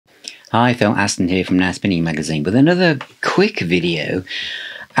Hi, Phil Aston here from Now Spinning Magazine with another quick video,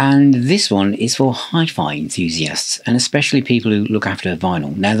 and this one is for hi-fi enthusiasts and especially people who look after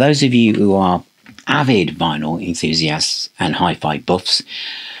vinyl. Now, those of you who are avid vinyl enthusiasts and hi-fi buffs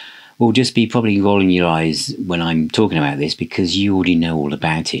will just be probably rolling your eyes when I'm talking about this because you already know all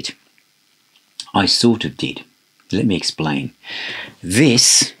about it. I sort of did. Let me explain.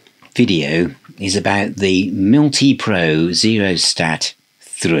 This video is about the Milty Zerostat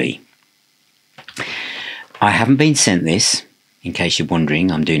 3. I haven't been sent this, in case you're wondering.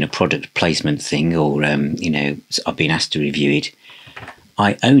 I'm doing a product placement thing, or I've been asked to review it.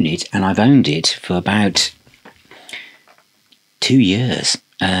 I own it, and I've owned it for about 2 years.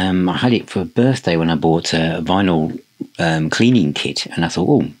 I had it for a birthday when I bought a vinyl cleaning kit, and I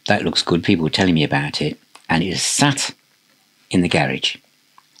thought, oh, that looks good. People were telling me about it, and it has sat in the garage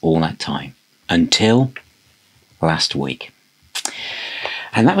all that time until last week.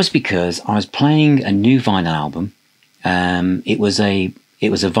 And that was because I was playing a new vinyl album. It was a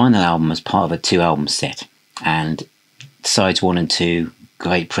vinyl album as part of a 2-album set, and sides 1 and 2,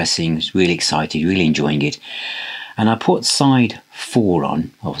 great pressing. Was really excited, really enjoying it. And I put side 4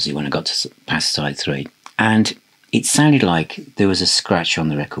 on, obviously when I got to past side 3, and it sounded like there was a scratch on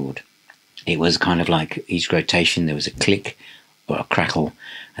the record. It was kind of like each rotation there was a click or a crackle,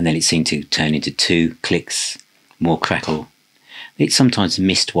 and then it seemed to turn into 2 clicks, more crackle. It sometimes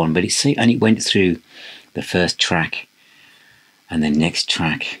missed one, but it went through the first track and the next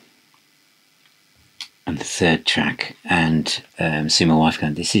track and the third track, and see my wife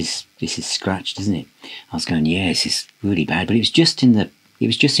going, this is scratched, isn't it? I was going, yeah, this is really bad, but it was just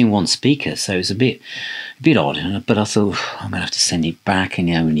in one speaker, so it was a bit odd. But I thought, I'm gonna have to send it back, and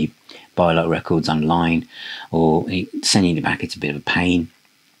when you buy a lot of records online or sending it back, it's a bit of a pain.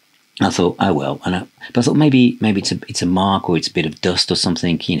 I thought, oh well, but I thought maybe it's a mark, or it's a bit of dust or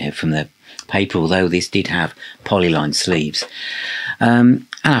something, from the paper. Although this did have polyline sleeves, and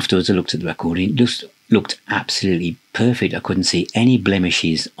afterwards I looked at the record, and it just looked absolutely perfect. I couldn't see any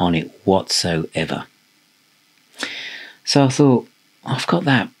blemishes on it whatsoever. So I thought, I've got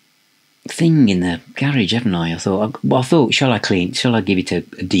that thing in the garage, haven't I? I thought, shall I give it a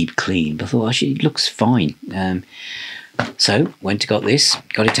deep clean? But I thought, actually, it looks fine. So went to got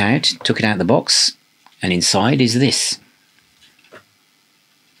it out, took it out of the box, and inside is this,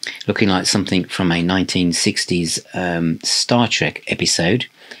 looking like something from a 1960s Star Trek episode,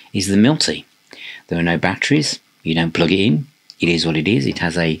 is the Milty. There are no batteries, you don't plug it in, it is what it is. It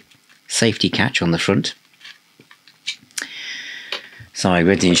has a safety catch on the front. So I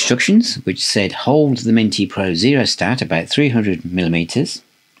read the instructions, which said hold the Milty Zerostat about 300mm,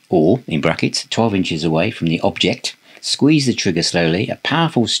 or, in brackets, 12 inches away from the object. Squeeze the trigger slowly. A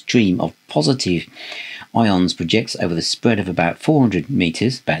powerful stream of positive ions projects over the spread of about 400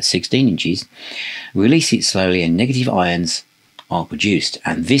 meters, about 16 inches. Release it slowly and negative ions are produced.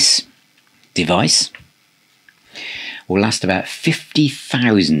 And this device will last about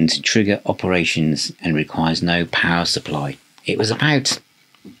 50,000 trigger operations and requires no power supply. It was about,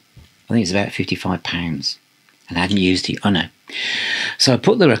 I think it's about £55, and I hadn't used it. Oh no. So I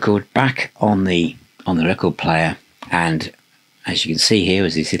put the record back on the record player, and as you can see here,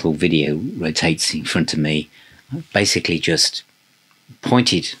 as this little video rotates in front of me, I basically just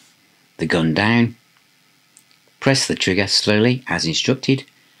pointed the gun down, pressed the trigger slowly as instructed,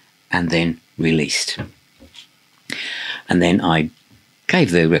 and then released. And then I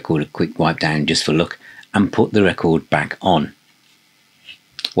gave the record a quick wipe down just for luck and put the record back on.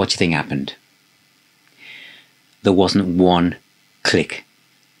 What do you think happened? There wasn't one click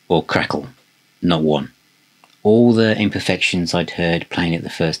or crackle, not one. All the imperfections I'd heard playing it the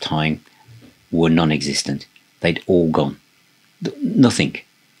first time were non-existent. They'd all gone. Nothing.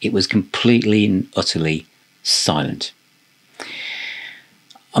 It was completely and utterly silent.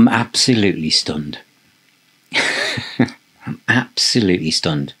 I'm absolutely stunned. I'm absolutely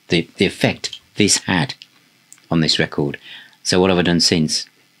stunned. The effect this had on this record. So what have I done since?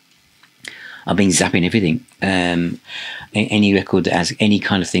 I've been zapping everything. Any record that has any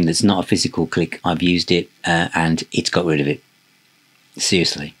kind of thing that's not a physical click, I've used it, and it's got rid of it.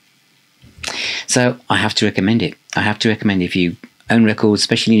 Seriously. So I have to recommend it. I have to recommend, if you own records,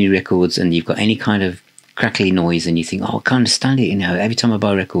 especially new records, and you've got any kind of crackly noise and you think, oh, I can't understand it, every time I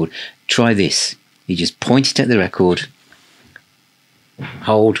buy a record, try this. You just point it at the record,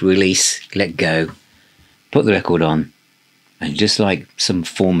 hold, release, let go, put the record on, and just like some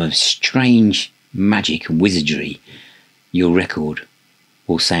form of strange magic and wizardry, your record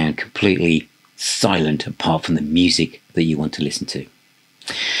will sound completely silent apart from the music that you want to listen to.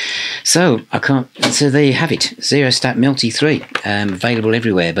 So I can't. So there you have it. Zerostat Milty 3, available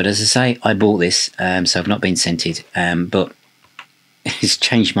everywhere. But as I say, I bought this, so I've not been sent it. But it's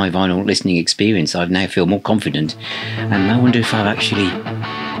changed my vinyl listening experience. I now feel more confident, and I wonder if I've actually.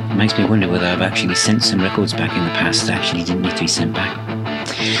 It makes me wonder whether I've actually sent some records back in the past that actually didn't need to be sent back.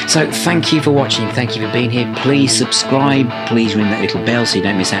 So thank you for watching. Thank you for being here. Please subscribe. Please ring that little bell so you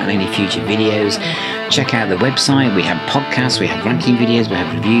don't miss out on any future videos. Check out the website. We have podcasts, we have ranking videos, we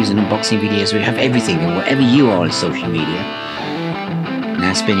have reviews and unboxing videos. We have everything, and whatever you are on social media.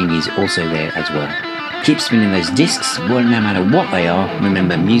 Now spinning is also there as well. Keep spinning those discs, well, no matter what they are.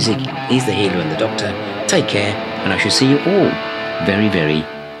 Remember, music is the healer and the doctor. Take care, and I shall see you all very, very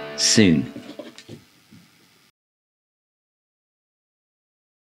soon.